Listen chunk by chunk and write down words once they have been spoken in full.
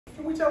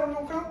Can we tell him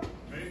don't come?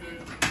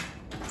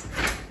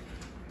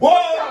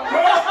 Whoa,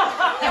 bro!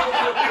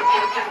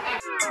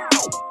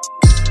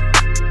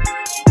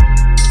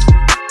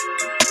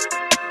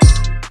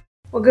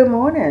 Well, good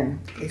morning.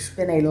 It's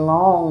been a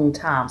long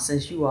time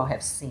since you all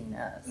have seen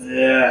us.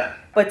 Yeah.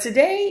 But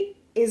today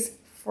is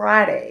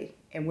Friday,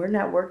 and we're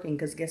not working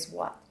because guess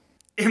what?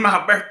 It's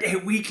my birthday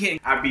weekend.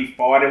 I'll be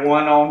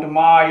 41 on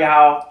tomorrow,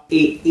 y'all.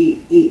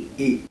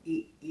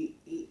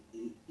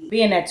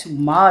 Being that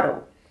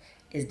tomorrow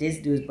is this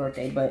dude's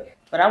birthday, but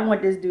I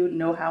want this dude to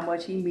know how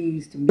much he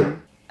means to me.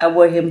 I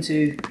want him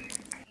to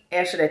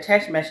answer that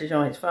text message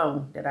on his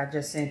phone that I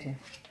just sent him.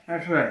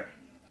 That's right.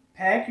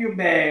 Pack your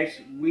bags.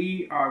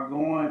 We are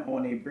going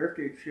on a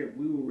birthday trip.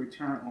 We will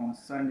return on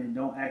Sunday.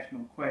 Don't ask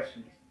no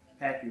questions.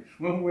 Pack your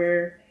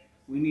swimwear.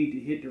 We need to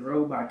hit the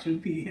road by 2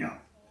 p.m.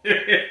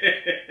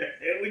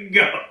 There we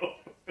go.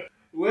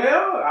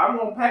 Well, I'm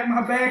going to pack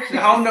my bags. I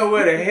don't know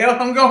where the hell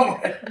I'm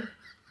going.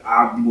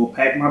 I will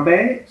pack my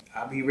bags.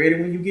 I'll be ready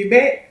when you get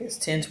back. It's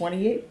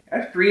 10:28.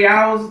 That's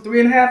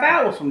 3.5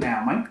 hours from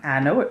now, man.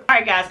 I know it. All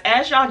right, guys,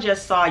 as y'all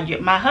just saw,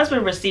 my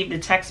husband received a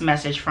text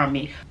message from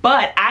me,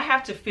 but I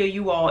have to fill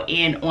you all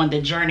in on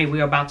the journey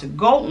we're about to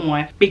go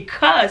on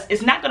because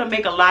it's not going to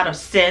make a lot of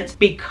sense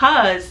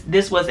because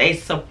this was a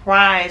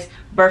surprise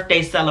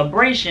birthday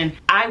celebration.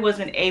 I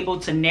wasn't able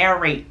to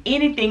narrate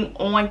anything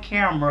on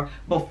camera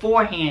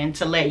beforehand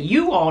to let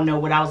you all know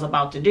what I was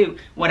about to do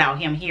without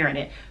him hearing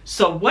it.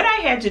 So what I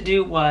had to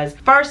do was,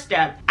 first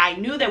step, I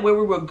knew that where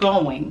we were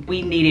going,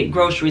 we needed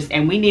groceries,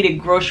 and we needed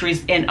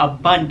groceries in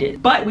abundance,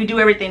 but we do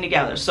everything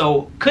together.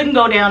 So couldn't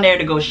go down there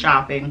to go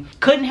shopping,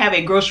 couldn't have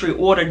a grocery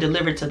order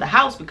delivered to the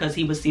house because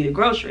he would see the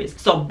groceries.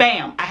 So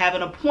bam, I have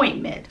an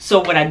appointment. So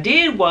what I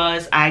did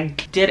was I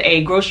did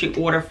a grocery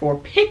order for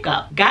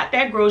pickup, got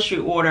that grocery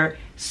order,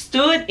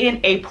 stood in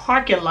a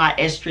parking lot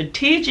and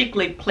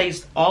strategically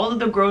placed all of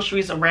the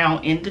groceries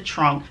around in the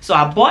trunk. So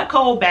I bought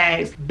cold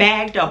bags,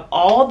 bagged up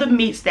all the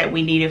meats that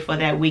we needed for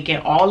that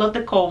weekend, all of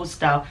the cold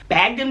stuff,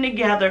 bagged them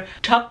together,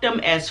 tucked them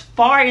as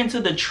far into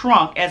the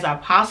trunk as I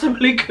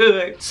possibly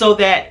could so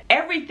that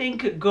everything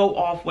could go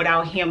off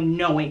without him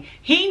knowing.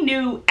 He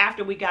knew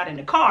after we got in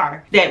the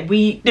car that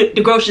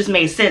the groceries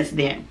made sense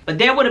then, but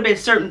there would have been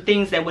certain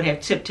things that would have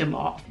tipped him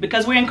off.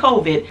 Because we're in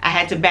COVID, I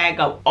had to bag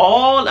up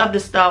all of the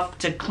stuff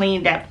to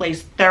clean that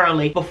place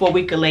thoroughly before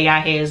we could lay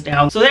our heads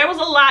down. So there was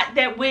a lot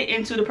that went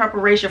into the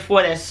preparation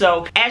for that.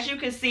 So as you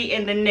can see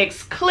in the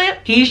next clip,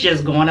 he's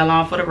just going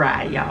along for the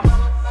ride, y'all.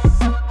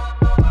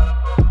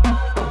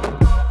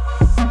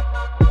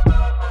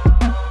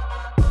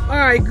 All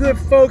right, good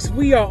folks,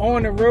 we are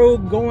on the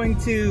road going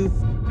to,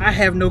 I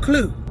have no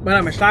clue, but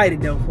I'm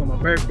excited though for my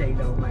birthday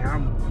though,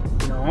 man.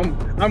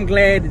 I'm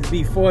glad to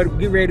be 40,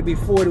 get ready to be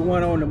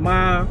 41 on the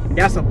mile.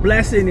 That's a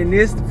blessing in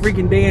this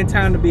freaking day and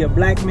time to be a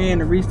black man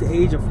to reach the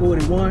age of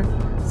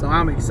 41. So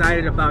I'm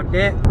excited about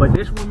that. But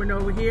this woman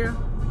over here,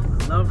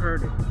 I love her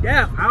to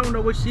death. I don't know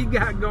what she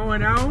got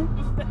going on,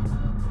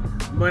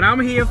 but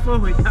I'm here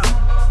for it though.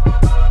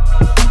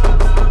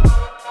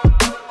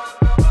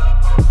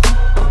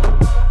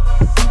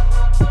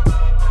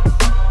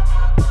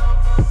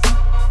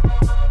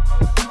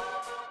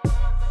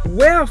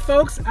 Well,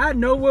 folks, I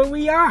know where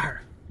we are.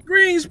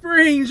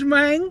 Greensprings,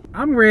 man.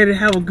 I'm ready to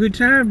have a good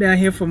time down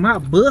here for my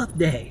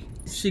birthday.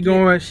 She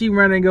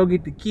running to go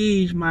get the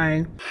keys,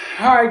 man.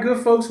 All right,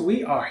 good folks,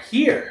 we are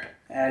here.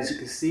 As you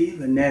can see,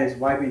 Lynette is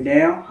wiping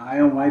down. I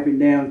am wiping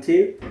down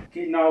too.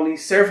 Getting all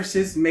these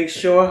surfaces, make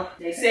sure.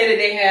 They said that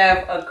they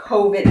have a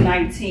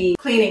COVID-19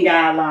 cleaning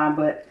guideline,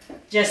 but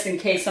just in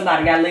case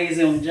somebody got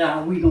lazy on the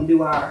job, we gonna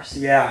do ours.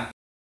 Yeah.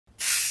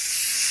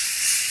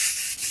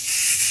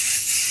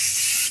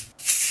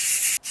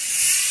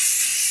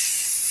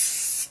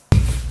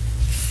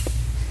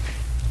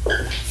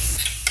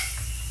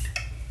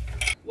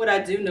 What I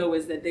do know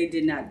is that they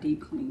did not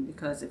deep clean,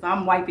 because if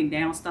I'm wiping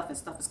down stuff and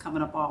stuff is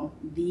coming up on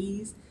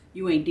these,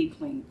 you ain't deep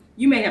clean.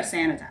 You may have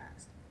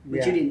sanitized,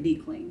 but you didn't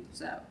deep clean.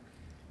 So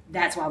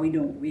that's why we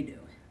doing what we do.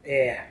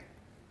 Yeah.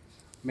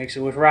 Make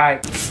sure it's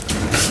right.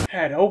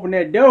 Had to open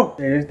that door.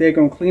 They're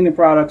gonna clean the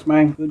products,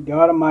 man. Good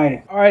God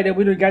Almighty. All right, then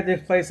we got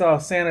this place all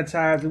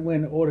sanitized. We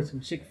went and ordered some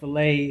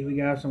Chick-fil-A. We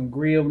got some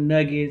grilled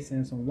nuggets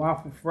and some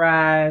waffle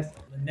fries.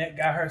 Lynette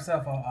got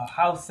herself a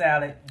house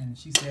salad, and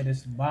she said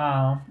it's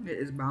bomb. It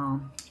is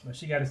bomb. But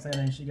she got a salad,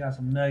 and she got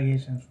some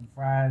nuggets and some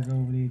fries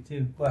over there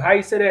too. But how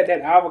you say that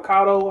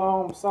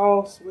avocado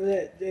sauce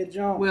with that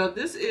junk? Well,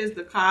 this is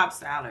the Cobb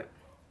salad,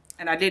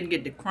 and I didn't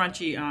get the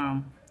crunchy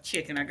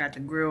chicken. I got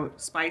the grilled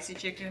spicy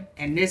chicken,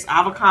 and this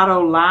avocado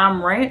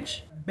lime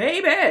ranch,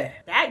 baby,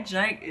 that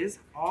jank is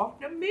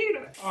off the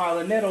meter. All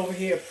right, Lynette over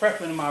here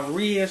prepping my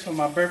ribs for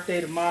my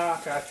birthday tomorrow.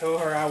 I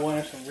told her I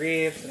wanted some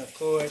ribs, and of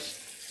course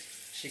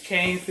she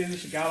came through.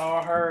 She got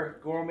all her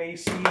gourmet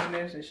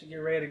seasonings, and she get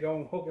ready to go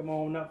and hook them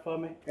on up for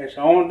me. That's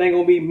the only thing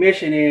gonna be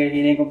missing is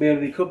he ain't gonna be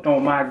able to be cooked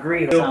on my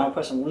grill. So I'm gonna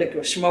put some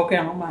liquid smoke in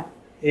on my.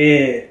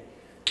 Yeah,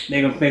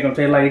 they gonna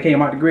taste like it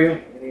came out the grill.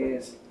 It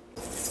is.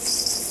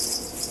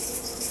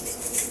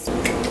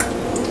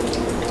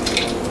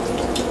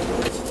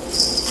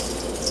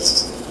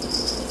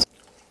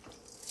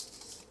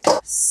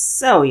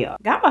 So yeah,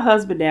 got my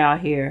husband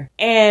down here.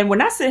 And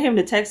when I sent him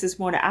the text this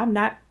morning, I'm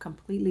not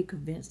completely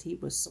convinced he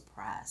was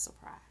surprised.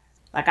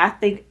 Like, I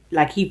think,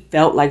 like, he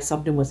felt like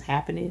something was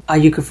happening. Are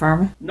you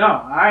confirming? No,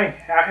 I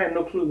had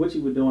no clue what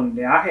you were doing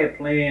today. I had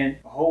planned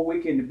a whole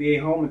weekend to be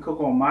at home and cook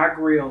on my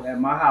grill at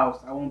my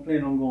house. I wasn't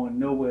planning on going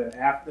nowhere.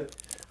 After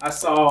I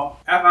saw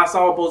it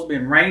supposed to be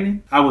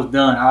raining, I was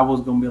done. I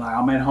was going to be like,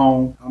 I'm at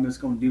home. I'm just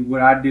going to do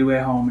what I do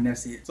at home, and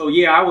that's it. So,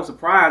 yeah, I was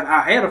surprised.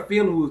 I had a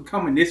feeling it was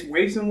coming this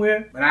way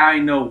somewhere, but I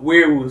didn't know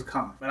where it was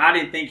coming. But I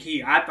didn't think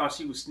I thought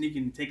she was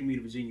sneaking and taking me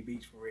to Virginia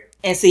Beach for real.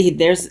 And see,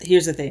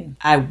 here's the thing.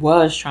 I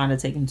was trying to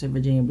take him to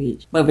Virginia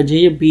Beach, but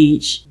Virginia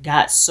Beach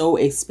got so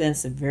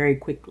expensive very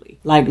quickly.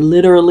 Like,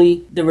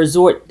 literally, the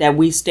resort that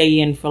we stay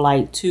in for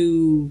like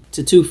 $200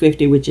 to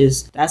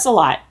 $250, that's a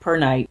lot per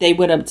night. They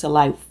went up to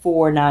like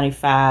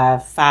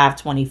 $495,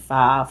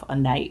 $525 a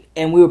night,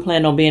 and we were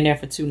planning on being there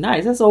for 2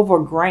 nights. That's over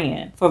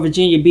 $1,000 for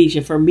Virginia Beach,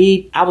 and for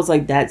me, I was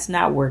like, that's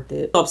not worth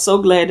it. So I'm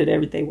so glad that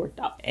everything worked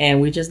out, and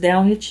we just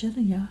down here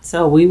chilling, y'all.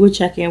 So we will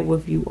check in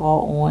with you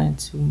all on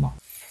tomorrow.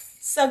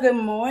 So good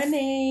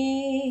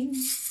morning.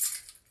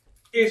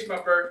 It's my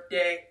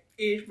birthday.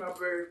 It's my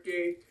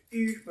birthday.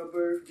 It's my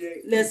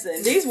birthday.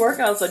 Listen, these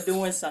workouts are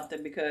doing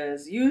something,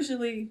 because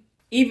usually,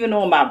 even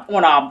on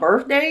our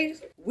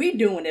birthdays, we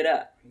doing it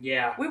up.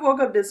 Yeah. We woke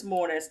up this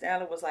morning and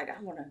Stanley was like,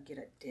 I want to get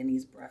a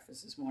Denny's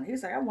breakfast this morning. He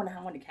was like, I wonder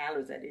how many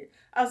calories that is.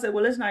 I said,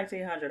 well, it's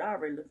 1,900. I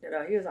already looked it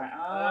up. He was like,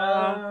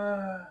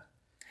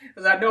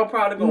 Because I know I'm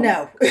probably going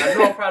no. I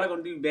know I'm probably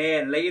going to do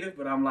bad later,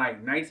 but I'm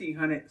like,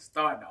 1,900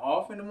 starting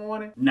off in the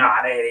morning?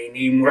 Nah, that ain't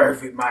even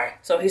worth it, Mike.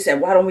 So he said,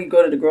 why don't we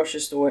go to the grocery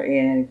store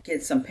and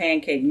get some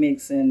pancake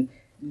mix and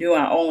do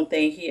our own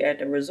thing here at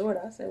the resort?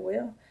 I said,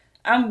 well,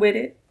 I'm with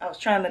it. I was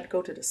trying not to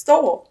go to the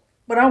store,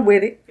 but I'm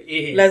with it.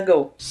 Yeah. Let's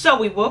go. So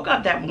we woke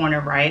up that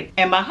morning, right?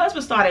 And my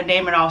husband started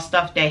naming all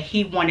stuff that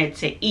he wanted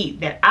to eat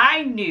that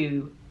I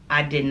knew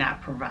I did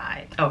not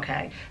provide.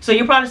 Okay. So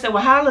you probably said,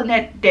 well, how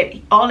Lynette, that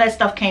all that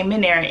stuff came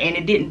in there and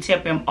it didn't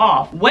tip him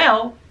off?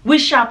 Well, we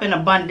shop in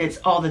abundance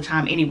all the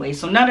time anyway,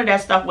 so none of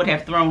that stuff would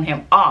have thrown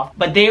him off.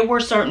 But there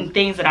were certain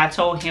things that I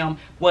told him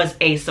was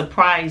a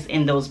surprise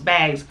in those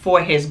bags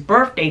for his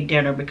birthday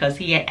dinner, because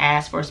he had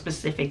asked for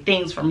specific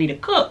things for me to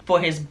cook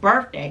for his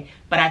birthday.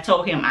 But I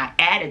told him I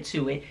added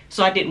to it,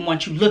 so I didn't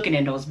want you looking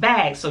in those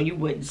bags so you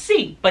wouldn't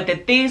see. But the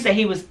things that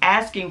he was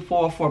asking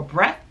for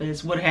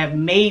breakfast would have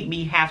made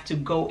me have to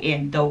go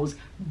in those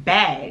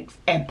bags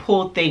and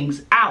pull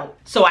things out.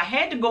 So I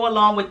had to go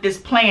along with this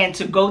plan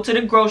to go to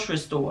the grocery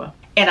store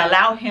and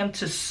allow him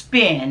to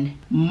spend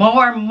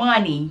more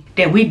money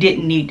that we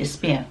didn't need to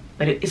spend.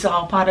 But it's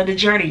all part of the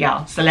journey,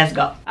 y'all. So let's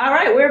go. All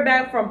right, we're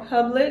back from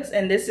Publix,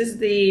 and this is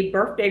the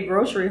birthday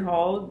grocery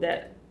haul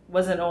that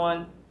wasn't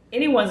on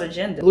anyone's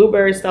agenda.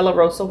 Blueberry Stella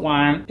Rosa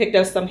wine. Picked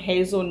up some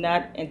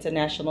hazelnut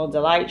International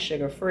Delight,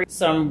 sugar-free.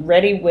 Some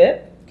Ready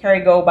Whip.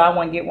 Kerrygold, buy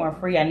one, get one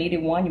free. I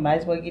needed one. You might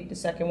as well get the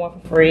second one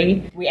for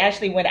free. We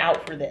actually went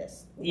out for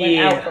this. Went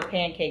out for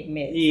pancake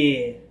mix.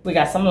 Yeah. We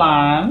got some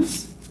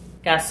limes.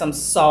 Got some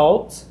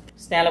salt.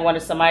 Stanley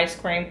wanted some ice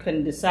cream,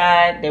 couldn't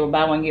decide. They would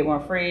buy one, get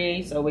one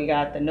free. So we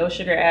got the no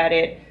sugar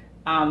added,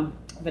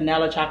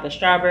 vanilla chocolate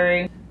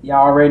strawberry.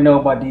 Y'all already know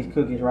about these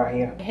cookies right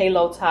here.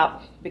 Halo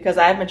top, because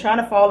I've been trying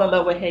to fall in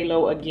love with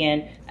Halo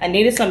again. I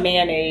needed some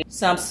mayonnaise,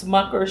 some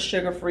Smucker's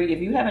sugar-free.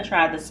 If you haven't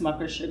tried the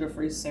Smucker's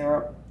sugar-free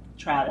syrup,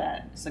 try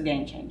that. It's a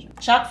game changer.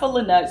 Chock full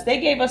of nuts. They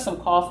gave us some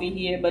coffee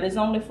here, but it's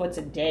only for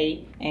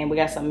today. And we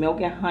got some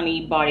milk and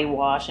honey body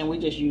wash, and we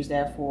just use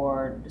that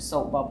for the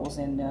soap bubbles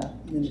in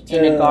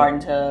the garden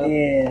tub.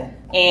 Yeah.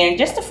 And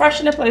just to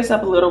freshen the place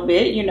up a little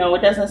bit, you know, it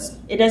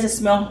doesn't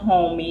smell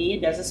homey.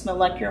 It doesn't smell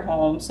like your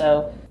home.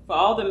 So for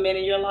all the men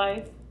in your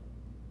life,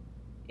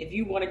 if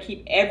you want to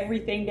keep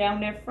everything down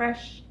there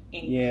fresh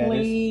and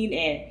clean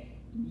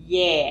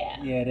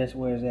yeah, that's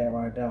where it's at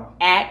right now.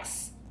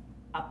 Axe,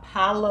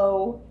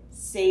 Apollo,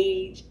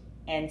 sage,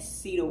 and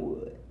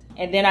cedarwood.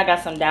 And then I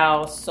got some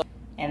Dow soap,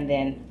 and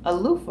then a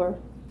loofah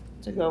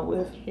to go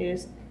with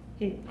his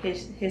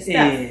stuff.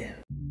 Yeah.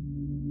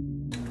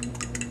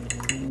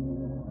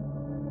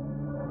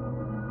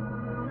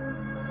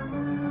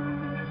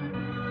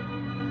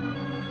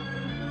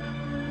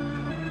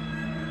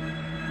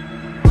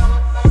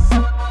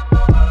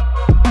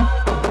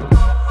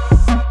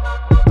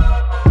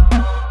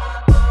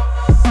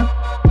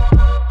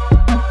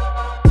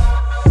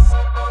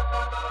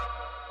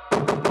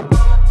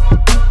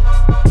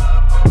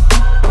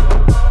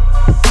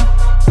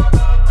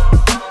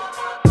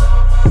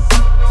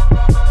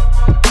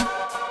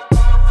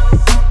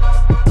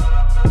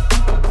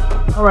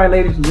 All right,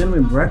 ladies and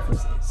gentlemen,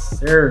 breakfast is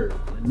served.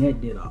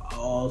 Lynette did an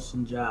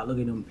awesome job. Look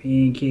at them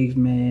pancakes,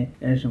 man.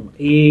 There's some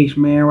eggs,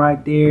 man,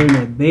 right there, and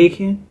that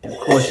bacon. And of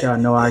course, y'all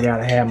know I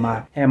gotta have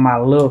my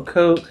little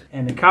Coke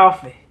and the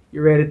coffee.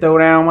 You ready to throw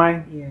down,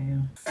 Mike?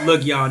 Yeah.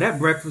 Look, y'all, that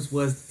breakfast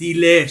was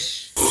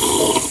delish.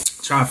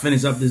 Trying to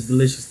finish up this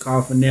delicious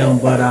coffee now,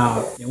 but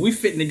and we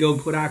fitting to go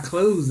put our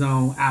clothes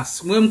on, our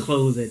swim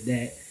clothes at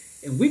that,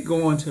 and we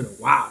going to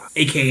the water,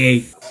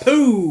 aka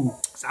pool.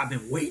 So I've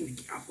been waiting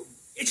to get off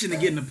itching to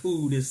get in the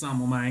pool this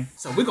summer, man.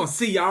 So we're gonna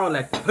see y'all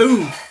at the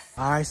pool.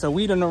 All right, so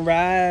we done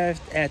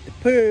arrived at the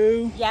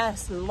pool.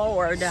 Yes,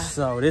 Lord.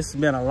 So this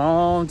has been a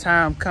long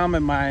time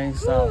coming, man.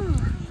 So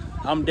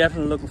I'm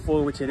definitely looking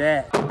forward to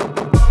that.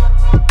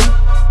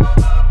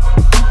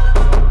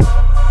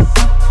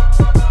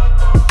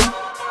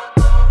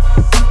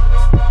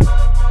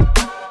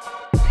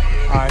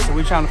 All right, so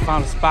we're trying to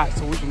find a spot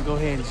so we can go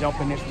ahead and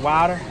jump in this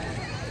water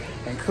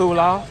and cool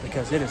off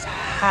because it is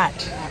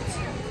hot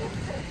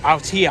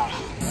out here.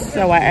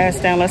 So I asked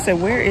Stanley, I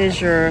said, where is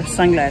your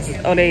sunglasses?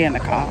 Oh, they in the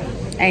car.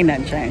 Ain't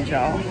nothing changed,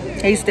 y'all.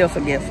 He's still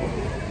forgetful.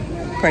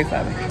 Pray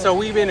for me. So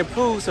we've been in the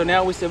pool, so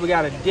now we said we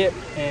gotta dip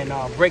and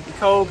break the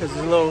cold because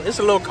it's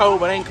a little cold,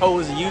 but it ain't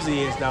cold as it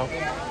usually is though.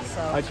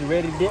 So, are you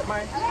ready to dip,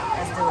 man?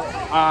 Let's do it.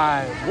 All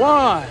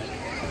right,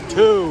 1,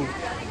 2,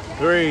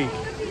 3.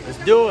 Let's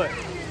do it.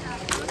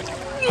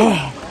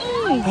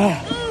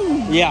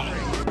 Yeah.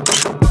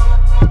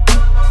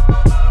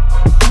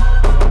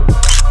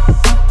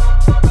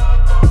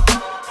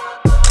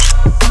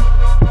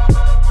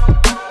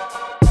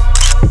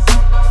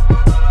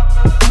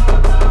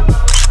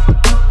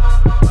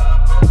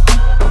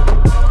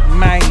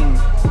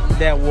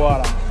 That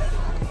water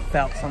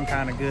felt some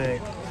kind of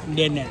good,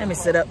 didn't it? Let me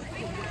sit up.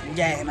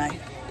 Yeah, man.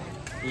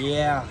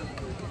 Yeah.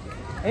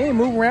 It ain't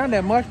move around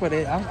that much, but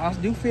I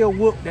do feel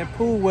whooped, that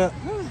pool whoop.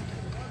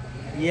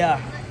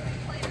 Yeah.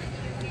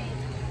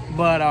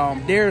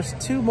 But there's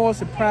 2 more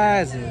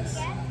surprises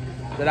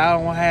that I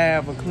don't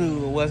have a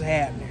clue of what's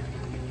happening.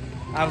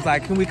 I was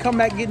like, can we come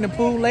back get in the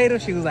pool later?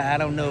 She was like, I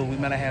don't know. We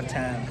might not have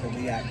time because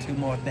we got 2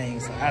 more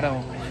things. So I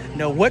don't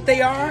know what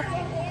they are,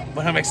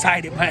 but I'm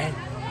excited, man.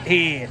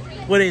 Yeah.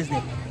 What is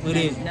it? What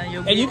is it?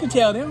 And you can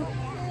tell them.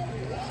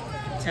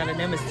 Telling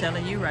them is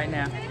telling you right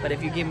now. But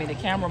if you give me the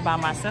camera by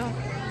myself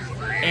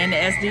and the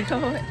SD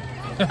card,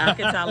 I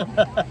can tell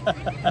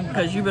them.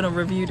 Because you're going to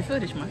review the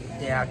footage, man.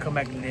 Yeah, I'll come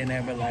back in there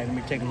and be like, let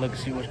me take a look and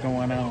see what's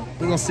going on.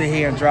 We're going to sit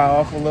here and dry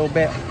off a little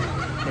bit.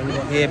 Then we're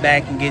going to head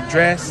back and get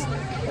dressed.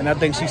 And I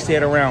think she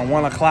said around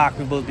 1 o'clock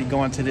we're supposed to be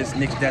going to this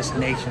next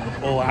destination.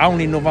 Or I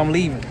don't even know if I'm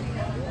leaving.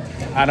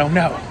 I don't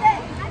know.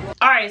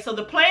 All right, so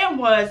the plan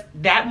was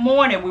that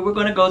morning we were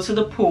going to go to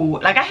the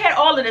pool. Like, I had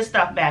all of this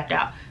stuff mapped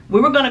out. We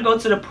were going to go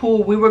to the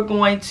pool. We were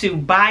going to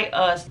buy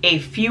us a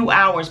few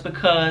hours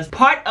because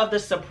part of the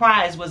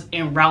surprise was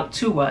en route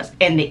to us.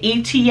 And the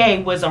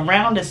ETA was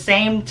around the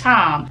same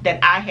time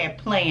that I had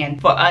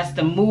planned for us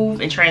to move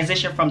and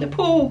transition from the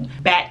pool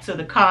back to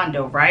the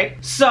condo, right?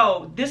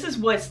 So this is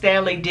what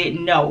Stanley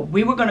didn't know.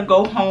 We were going to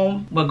go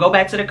home. We'll go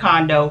back to the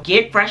condo,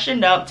 get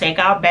freshened up, take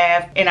our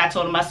bath. And I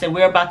told him, I said,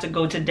 we're about to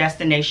go to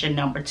destination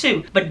number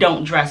 2, but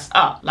don't dress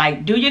up.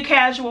 Like, do your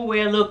casual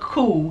wear, look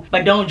cool,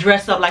 but don't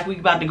dress up like we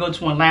about to go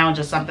to a lounge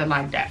or something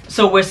like that.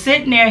 So we're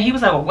sitting there. He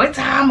was like, well, what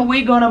time are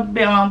we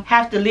gonna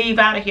have to leave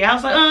out of here? I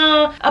was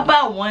like,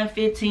 about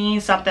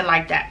 1:15, something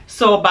like that.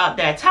 So about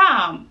that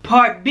time,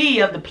 part B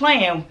of the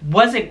plan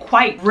wasn't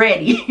quite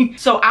ready.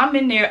 So I'm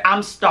in there,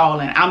 I'm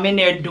stalling. I'm in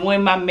there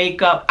doing my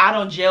makeup. I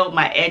don't gel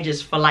my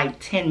edges for like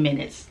 10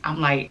 minutes.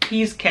 I'm like,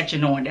 he's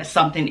catching on that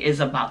something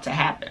is about to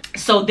happen.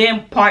 So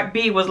then part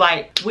B was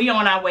like, we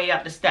on our way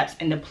up the steps.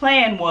 And the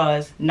plan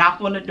was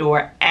knock on the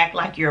door, act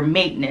like you're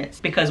maintenance,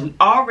 because we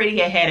already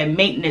had a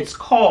maintenance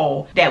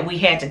call that we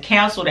had to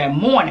cancel that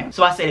morning.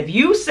 So I said, if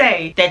you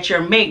say that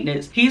you're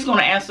maintenance, he's going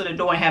to answer the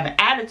door and have an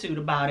attitude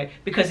about it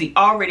because he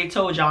already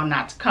told y'all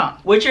not to come.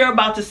 What you're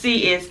about to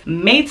see is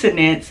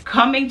maintenance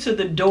coming to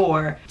the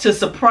door to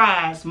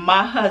surprise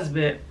my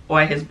husband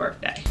on his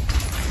birthday.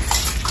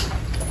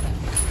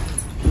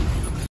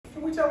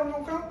 Can we tell him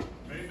don't come?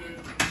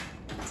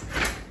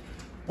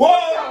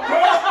 Whoa!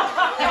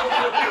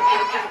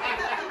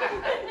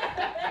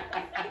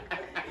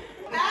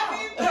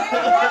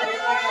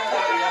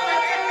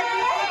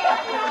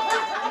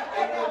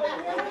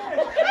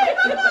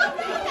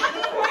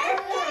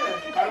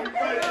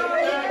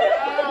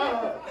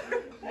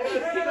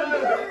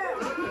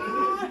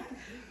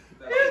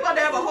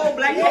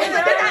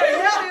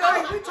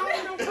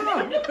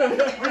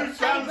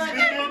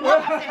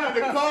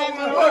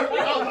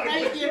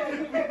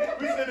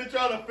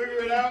 Trying to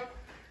figure it out.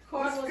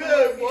 What's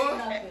good, boy?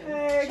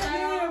 Hey,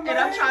 and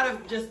I'm trying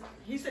to just,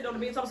 he said on the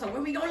beach, I was like,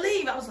 when we gonna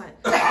leave? I was like,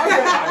 so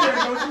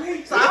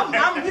I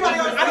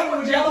don't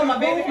want to gel on my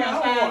baby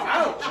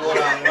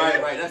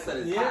Right, that's at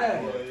his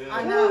time.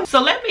 I know. So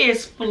let me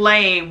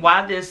explain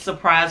why this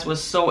surprise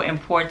was so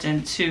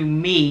important to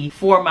me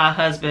for my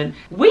husband.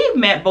 We've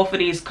met both of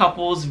these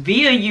couples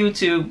via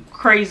YouTube,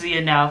 crazy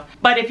enough.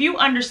 But if you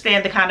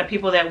understand the kind of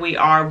people that we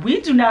are,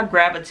 we do not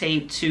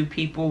gravitate to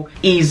people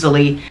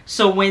easily.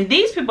 So when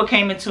these people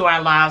came into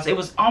our lives, it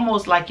was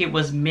almost like it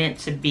was meant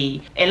to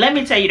be. And let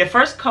me tell you, the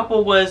first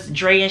couple was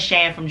Dre and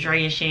Shan from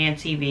Dre and Shan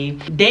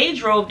TV. They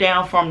drove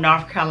down from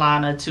North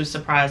Carolina to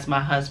surprise my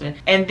husband.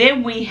 And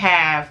then we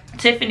have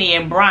Tiffany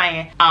and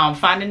Brian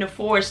finding the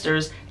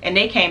Foresters, and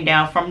they came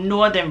down from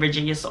Northern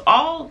Virginia. So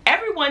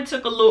everyone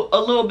took a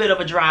little bit of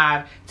a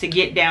drive to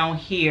get down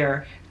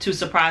here to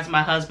surprise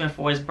my husband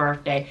for his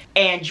birthday.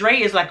 And Dre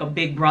is like a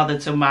big brother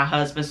to my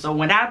husband. So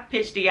when I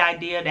pitched the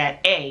idea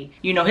that,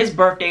 you know, his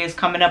birthday is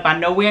coming up. I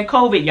know we're in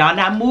COVID. Y'all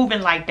not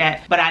moving like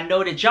that. But I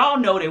know that y'all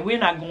know that we're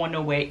not going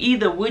nowhere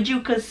either. Would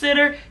you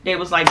consider? They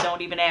was like,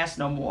 don't even ask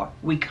no more.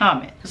 We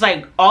coming. It's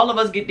like all of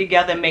us get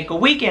together and make a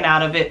weekend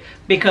out of it,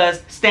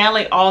 because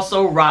Stanley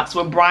also rocks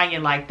with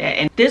Brian like that.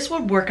 And this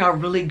would work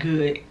out really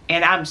good.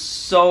 And I'm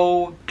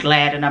so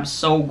glad and I'm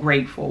so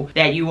grateful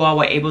that you all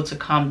were able to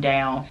come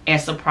down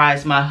and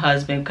surprise my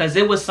husband, because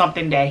it was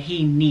something that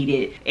he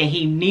needed. And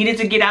he needed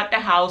to get out the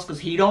house because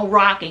he don't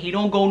rock and he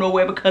don't go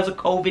nowhere because of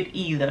COVID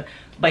either.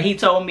 But he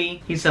told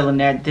me, he's telling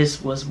that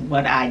this was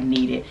what I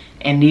needed.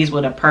 And these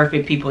were the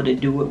perfect people to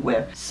do it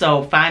with.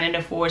 So Finding the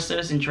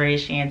Forcers and Dre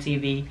Shan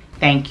TV,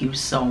 thank you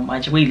so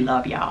much. We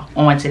love y'all.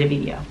 On to the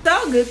video.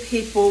 So good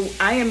people,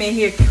 I am in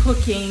here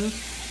cooking.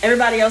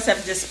 Everybody else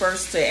have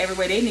dispersed to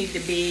everywhere they need to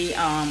be.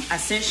 I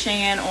sent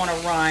Shan on a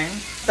run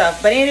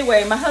stuff. But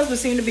anyway, my husband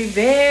seemed to be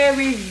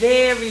very,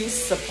 very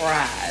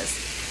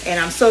surprised. And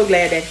I'm so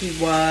glad that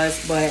he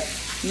was. But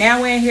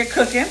now we're in here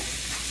cooking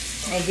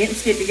and getting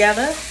shit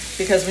together,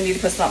 because we need to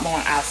put something on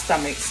our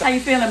stomachs. How you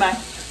feeling, man?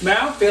 Man,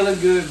 I'm feeling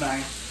good,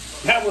 man.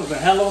 That was a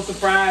hell of a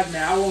surprise.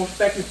 Now, I wasn't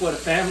expecting for the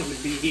family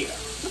to be here.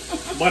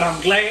 But I'm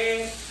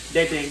glad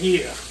that they're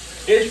here.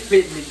 It's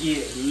fitting to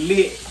get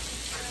lit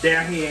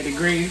down here at the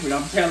Greensprings.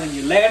 I'm telling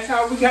you, last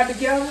time we got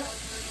together,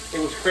 it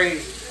was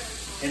crazy.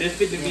 And it's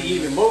fitting to be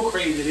even more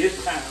crazy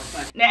this time.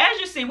 Now, as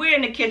you see, we're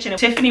in the kitchen.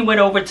 Tiffany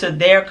went over to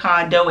their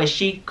condo and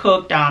she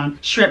cooked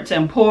shrimp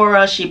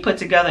tempura. She put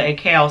together a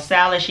kale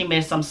salad. She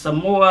made some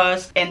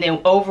s'mores. And then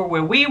over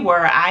where we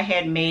were, I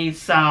had made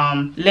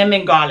some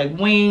lemon garlic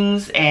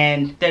wings,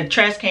 and the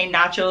trash can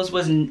nachos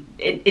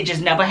it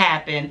just never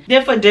happened.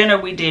 Then for dinner,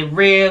 we did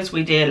ribs,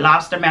 we did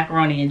lobster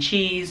macaroni and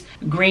cheese,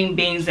 green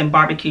beans and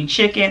barbecue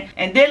chicken.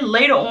 And then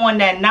later on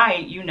that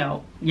night, you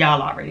know,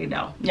 y'all already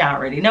know. Y'all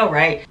already know,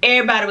 right?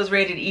 Everybody was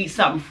ready to eat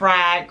something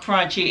fried,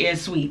 crunchy, and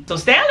sweet. So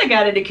Stanley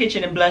got in the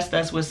kitchen and blessed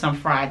us with some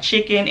fried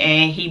chicken,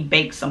 and he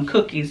baked some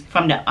cookies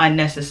from the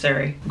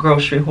unnecessary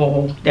grocery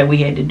haul that we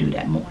had to do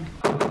that morning.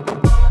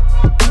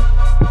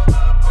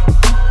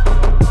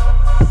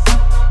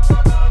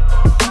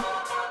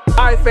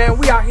 Alright fam,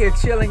 we out here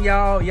chilling,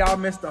 y'all. Y'all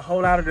missed a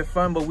whole lot of the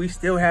fun, but we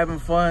still having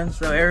fun.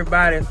 So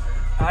everybody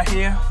out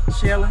here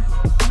chilling.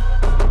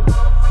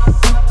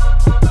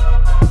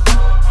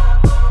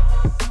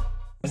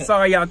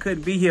 Sorry y'all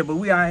couldn't be here, but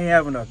we out here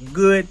having a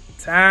good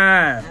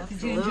time.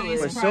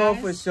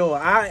 For sure.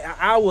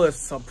 I was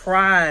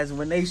surprised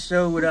when they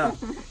showed up.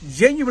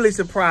 Genuinely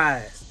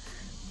surprised.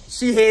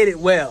 She hit it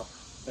well.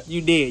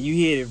 You did. You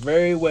hit it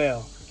very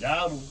well.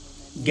 Got him.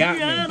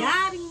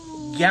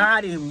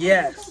 Got him,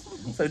 yes.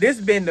 So this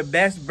has been the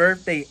best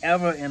birthday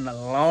ever in a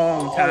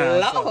long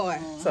time. Oh, Lord.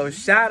 So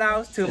shout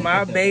outs to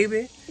my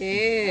baby.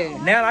 Yeah.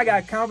 Now I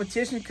got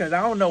competition because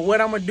I don't know what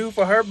I'm going to do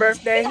for her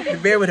birthday to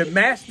be able to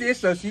match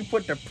this. So she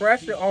put the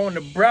pressure on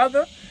the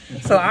brother.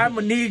 So I'm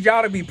going to need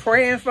y'all to be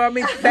praying for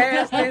me,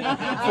 fasting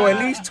for at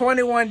least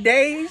 21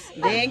 days.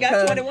 They ain't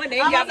got 21. They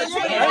ain't got the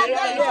 21.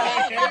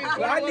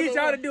 Well, I need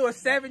y'all to do a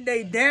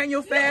 7-day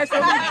Daniel fast for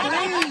me,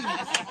 please.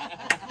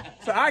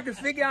 So I can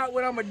figure out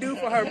what I'm going to do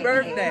for her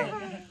birthday.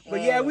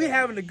 But yeah, we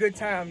having a good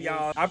time,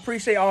 y'all. I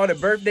appreciate all the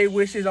birthday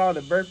wishes, all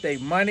the birthday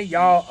money.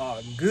 Y'all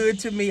are good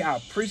to me. I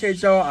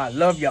appreciate y'all. I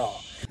love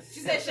y'all. She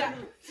said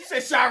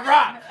shot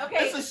rock.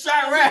 Okay. It's a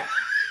shot rap.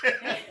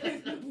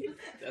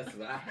 That's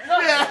right.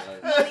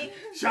 Yeah.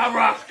 Shot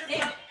rock.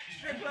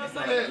 That's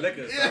not like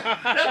liquor. Yeah.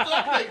 That's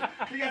what I'm thinking.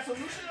 You got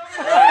solution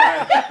over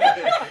there?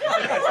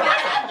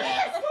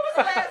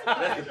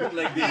 That's the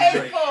bootleg beat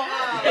drink.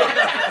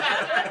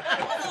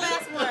 What's the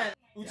last one?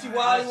 Uchi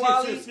Wally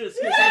Wally.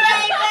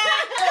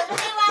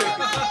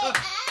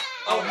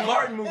 Oh,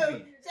 Martin movie.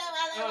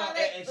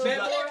 And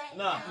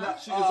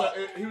she was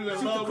he was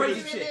in love with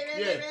crazy this chick.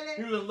 Yeah,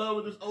 he was in love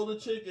with this older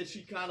chick, and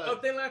she kind of. Oh,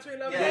 Thin Line Tree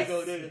Love. There you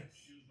go, there.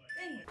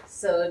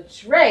 So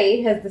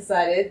Dre has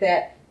decided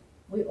that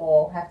we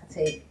all have to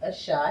take a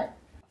shot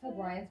for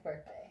Brian's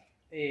birthday.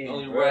 Yeah.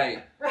 Only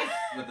right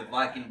with the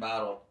Viking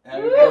bottle.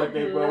 Happy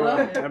birthday, bro.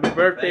 Happy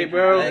birthday,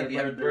 bro. Thank you.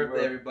 Happy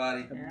birthday,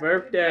 everybody. Happy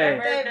birthday.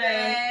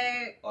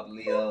 Birthday. All the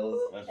Leos.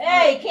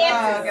 Hey,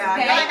 Kansas. Oh, God.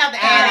 Okay. Y'all have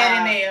to add that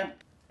in there.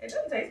 It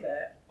doesn't taste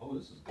bad. Oh,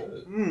 this is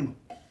good.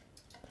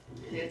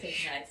 It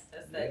tastes nice.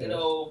 That's That good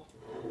old.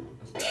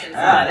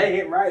 They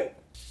hit right.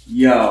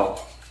 Yo,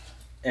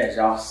 as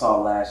y'all saw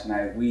last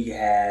night, we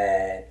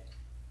had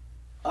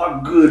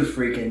a good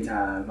freaking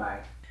time,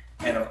 Mike.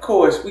 And of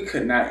course, we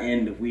could not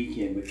end the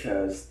weekend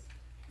because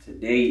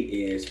today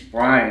is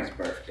Brian's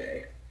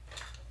birthday.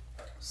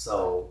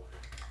 So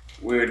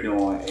we're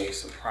doing a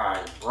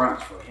surprise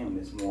brunch for him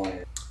this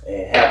morning.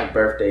 And happy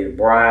birthday to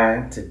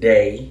Brian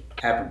today.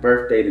 Happy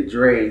birthday to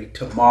Dre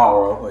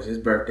tomorrow, because his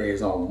birthday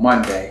is on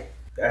Monday.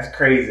 That's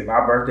crazy.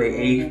 My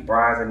birthday 8th,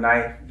 Brian's the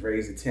 9th,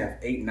 Dre's the 10th.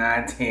 8,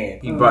 9, 10.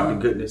 He brought the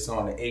goodness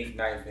on the 8th,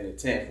 9th, and the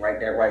 10th. Right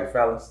that right,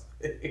 fellas?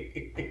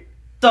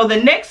 So the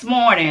next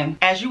morning,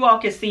 as you all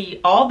can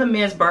see, all the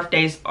men's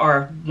birthdays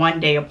are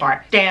one day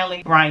apart.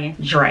 Stanley, Brian,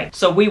 Dre.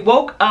 So we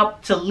woke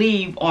up to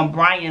leave on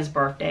Brian's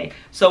birthday.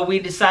 So we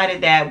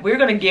decided that we're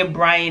going to give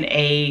Brian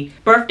a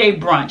birthday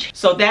brunch.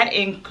 So that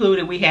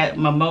included, we had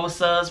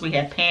mimosas, we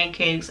had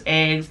pancakes,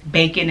 eggs,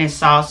 bacon, and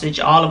sausage.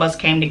 All of us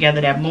came together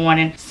that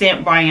morning,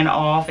 sent Brian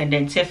off, and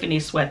then Tiffany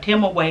swept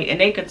him away,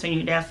 and they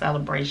continued their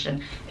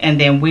celebration.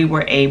 And then we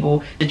were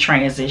able to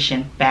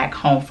transition back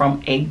home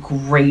from a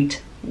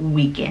great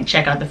weekend.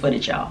 Check out the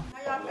footage, y'all.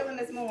 How y'all feeling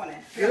this morning?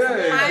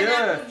 Good, Some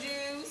pineapple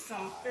juice,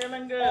 some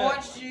Feeling good.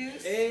 orange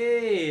juice,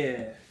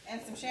 Yeah.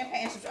 and some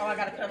champagne. Oh, I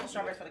gotta cut up the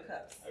strawberries for the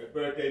cups. Happy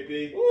birthday,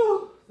 B.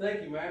 Woo.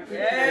 Thank you, man.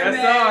 Yeah, That's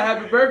all.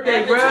 Happy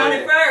birthday, bro.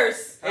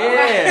 21st.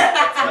 Yeah.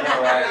 I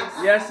know,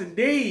 right? Yes,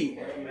 indeed.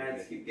 Hey, man,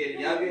 just keep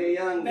getting younger and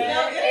younger.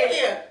 Man, get in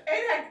here.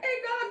 Ain't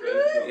God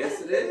good?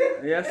 Yes, it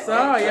is. Yes,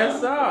 sir. Yes,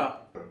 sir.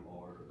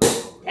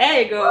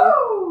 There you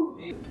go.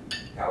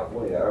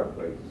 California, our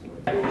place.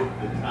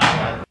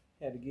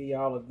 Had to give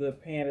y'all a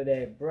good pan of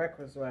that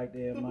breakfast right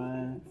there,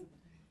 man.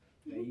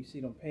 Man, you see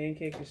them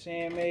pancakes that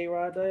Shan made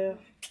right there?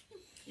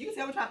 You can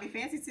tell we're trying to be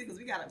fancy too, because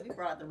we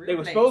brought out the real They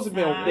were plates. supposed to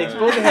be they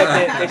supposed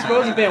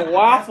to have been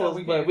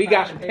waffles, but we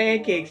got some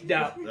pancakes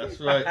though. That's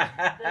right.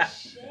 The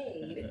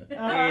shade.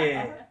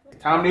 Yeah.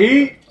 Time to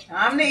eat.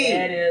 Time to eat.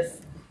 That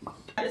is.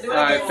 All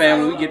right,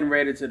 family, we getting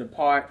ready to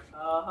depart,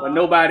 but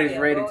nobody's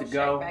ready to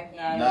go.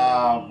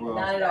 Nah, bro.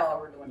 Not at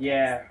all.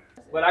 Yeah.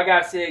 But I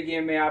gotta say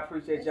again, man, I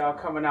appreciate y'all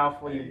coming out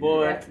for your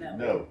boy.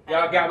 No.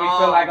 Y'all got me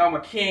feel like I'm a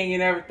king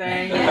and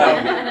everything. You know,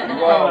 you come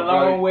a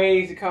long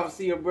ways to come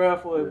see your bro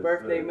for his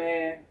birthday,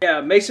 man.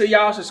 Yeah, make sure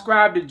y'all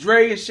subscribe to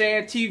Dre and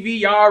Shan TV.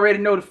 Y'all already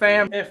know the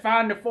fam. And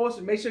Find the Forces,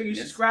 make sure you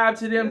subscribe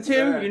to them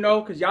too, you know,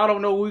 because y'all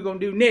don't know what we're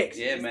going to do next.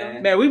 Yeah,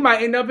 man. Man, we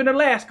might end up in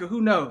Alaska.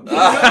 Who knows? Okay.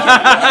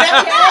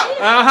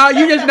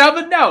 You just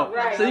never know.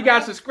 Right. So you got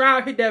to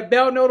subscribe, hit that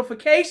bell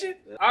notification.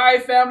 All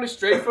right, family,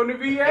 straight from the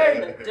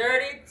VA.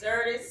 Dirty,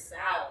 dirty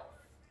South.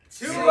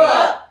 2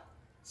 up,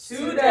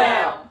 2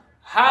 down.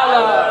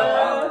 Holla.